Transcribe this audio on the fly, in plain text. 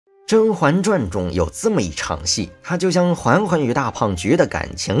甄嬛传》中有这么一场戏，它就像嬛嬛与大胖菊的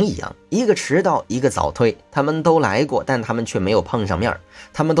感情一样，一个迟到，一个早退，他们都来过，但他们却没有碰上面；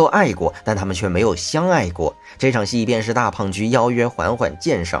他们都爱过，但他们却没有相爱过。这场戏便是大胖菊邀约嬛嬛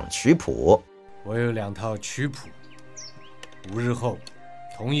鉴赏曲谱。我有2套曲谱，5日后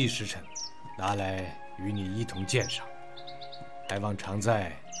同一时辰拿来与你一同鉴赏，还望常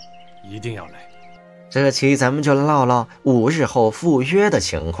在一定要来。这期咱们就唠唠5日后赴约的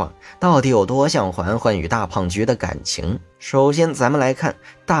情况，到底有多像嬛嬛与大胖菊的感情。首先咱们来看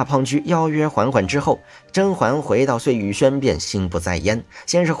大胖菊邀约嬛嬛之后，甄嬛回到碎玉轩便心不在焉，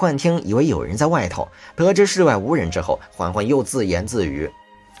先是幻听以为有人在外头，得知室外无人之后，嬛嬛又自言自语：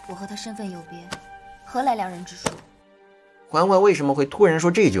我和他身份有别，何来2人之说？嬛嬛为什么会突然说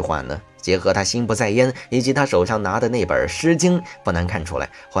这句话呢？结合她心不在焉以及她手上拿的那本《诗经》，不难看出来，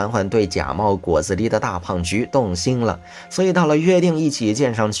嬛嬛对假冒果子狸的大胖菊动心了。所以到了约定一起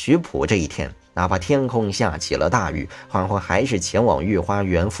鉴赏曲谱这一天，哪怕天空下起了大雨，嬛嬛还是前往御花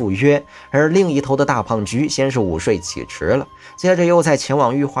园赴约。而另一头的大胖菊先是午睡起迟了，接着又在前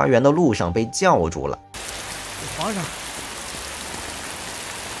往御花园的路上被叫住了。皇上，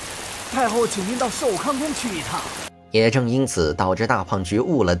太后请您到寿康宫去一趟。也正因此导致大胖菊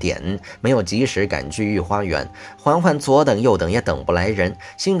误了点，没有及时赶去御花园。嬛嬛左等右等也等不来人，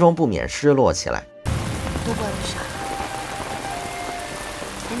心中不免失落起来。都怪我傻，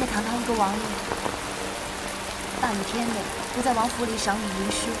人家堂堂一个王爷，大雨天的不在王府里赏雨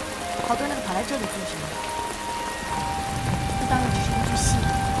吟诗，好端端的跑来这里做什么？这当然只是一句戏，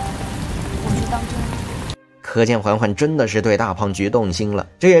我却当真了。可见嬛嬛真的是对大胖菊动心了。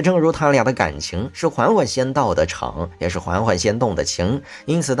这也正如他俩的感情是嬛嬛先到的场，也是嬛嬛先动的情。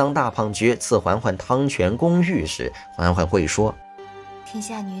因此当大胖菊赐嬛嬛汤泉宫玉时，嬛嬛会说：天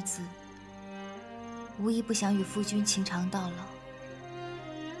下女子无一不想与夫君情长到老，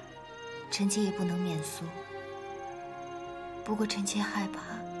臣妾也不能免俗，不过臣妾害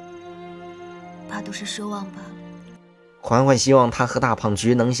怕都是奢望罢了。嬛嬛希望他和大胖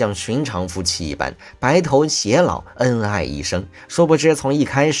菊能像寻常夫妻一般白头偕老，恩爱一生。殊不知从一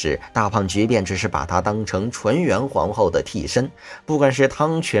开始，大胖菊便只是把她当成纯元皇后的替身。不管是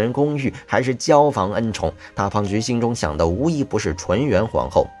汤泉宫玉还是交房恩宠，大胖菊心中想的无一不是纯元皇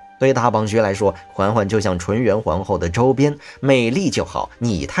后。对大胖菊来说，嬛嬛就像纯元皇后的周边，美丽就好，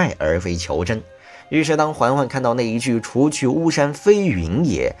拟态而非求真。于是当嬛嬛看到那一句除去巫山非云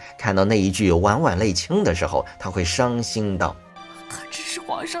也，看到那一句婉婉泪倾的时候，她会伤心道：他只是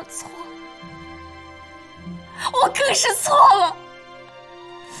皇上错了，我更是错了。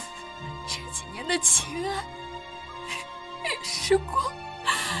这几年的情爱与时光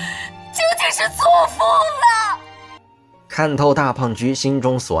究竟是错付了。看透大胖菊心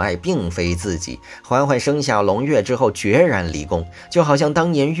中所爱并非自己，嬛嬛生下胧月之后决然离宫，就好像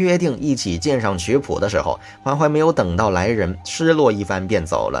当年约定一起鉴赏曲谱的时候，嬛嬛没有等到来人，失落一番便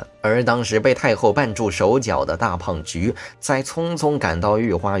走了。而当时被太后绊住手脚的大胖菊，在匆匆赶到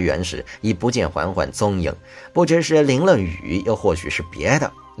御花园时，已不见嬛嬛踪影，不知是淋了雨，又或许是别的。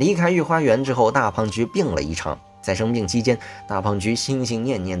离开御花园之后，大胖菊病了一场。在生病期间，大胖菊心心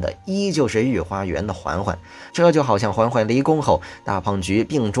念念的依旧是御花园的嬛嬛，这就好像嬛嬛离宫后，大胖菊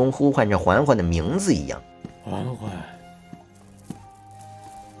病中呼唤着嬛嬛的名字一样。嬛嬛，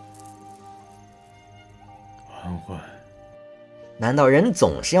嬛嬛，难道人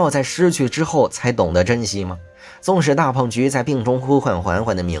总是要在失去之后才懂得珍惜吗？纵使大胖菊在病中呼唤嬛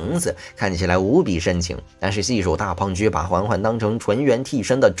嬛的名字，看起来无比深情，但是细数大胖菊把嬛嬛当成纯元替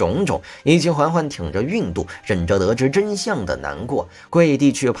身的种种，以及嬛嬛挺着孕肚忍着得知真相的难过，跪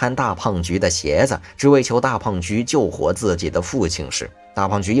地去攀大胖菊的鞋子，只为求大胖菊救活自己的父亲时，大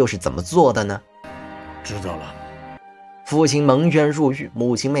胖菊又是怎么做的呢？知道了。父亲蒙冤入狱，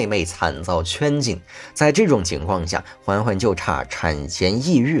母亲妹妹惨遭圈禁。在这种情况下，嬛嬛就差产前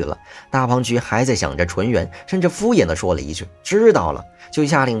抑郁了。大胖菊还在想着纯元，甚至敷衍地说了一句知道了，就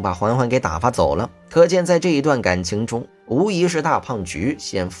下令把嬛嬛给打发走了。可见在这一段感情中，无疑是大胖菊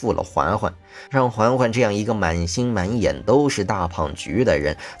先负了嬛嬛，让嬛嬛这样一个满心满眼都是大胖菊的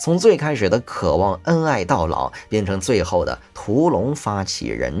人，从最开始的渴望恩爱到老，变成最后的屠龙发起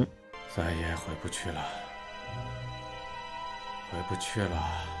人。再也回不去了，回不去了。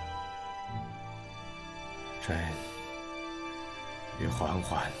朕与嬛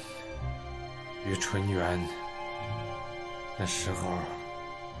嬛与纯元那时候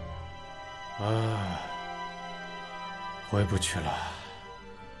回不去了。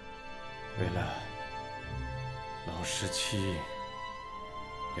为了老17，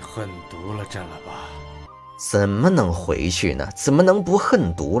你恨毒了朕了吧？怎么能回去呢？怎么能不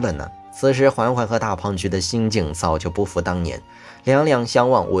恨毒了呢？此时嬛嬛和大胖菊的心境早就不复当年，两两相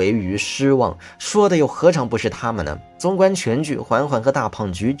望，唯余失望，说的又何尝不是他们呢？纵观全剧，嬛嬛和大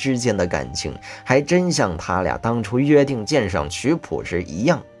胖菊之间的感情还真像他俩当初约定鉴赏曲谱时一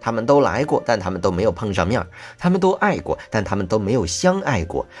样，他们都来过，但他们都没有碰上面，他们都爱过，但他们都没有相爱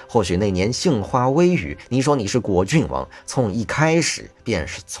过。或许那年杏花微雨，你说你是果郡王，从一开始便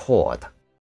是错的。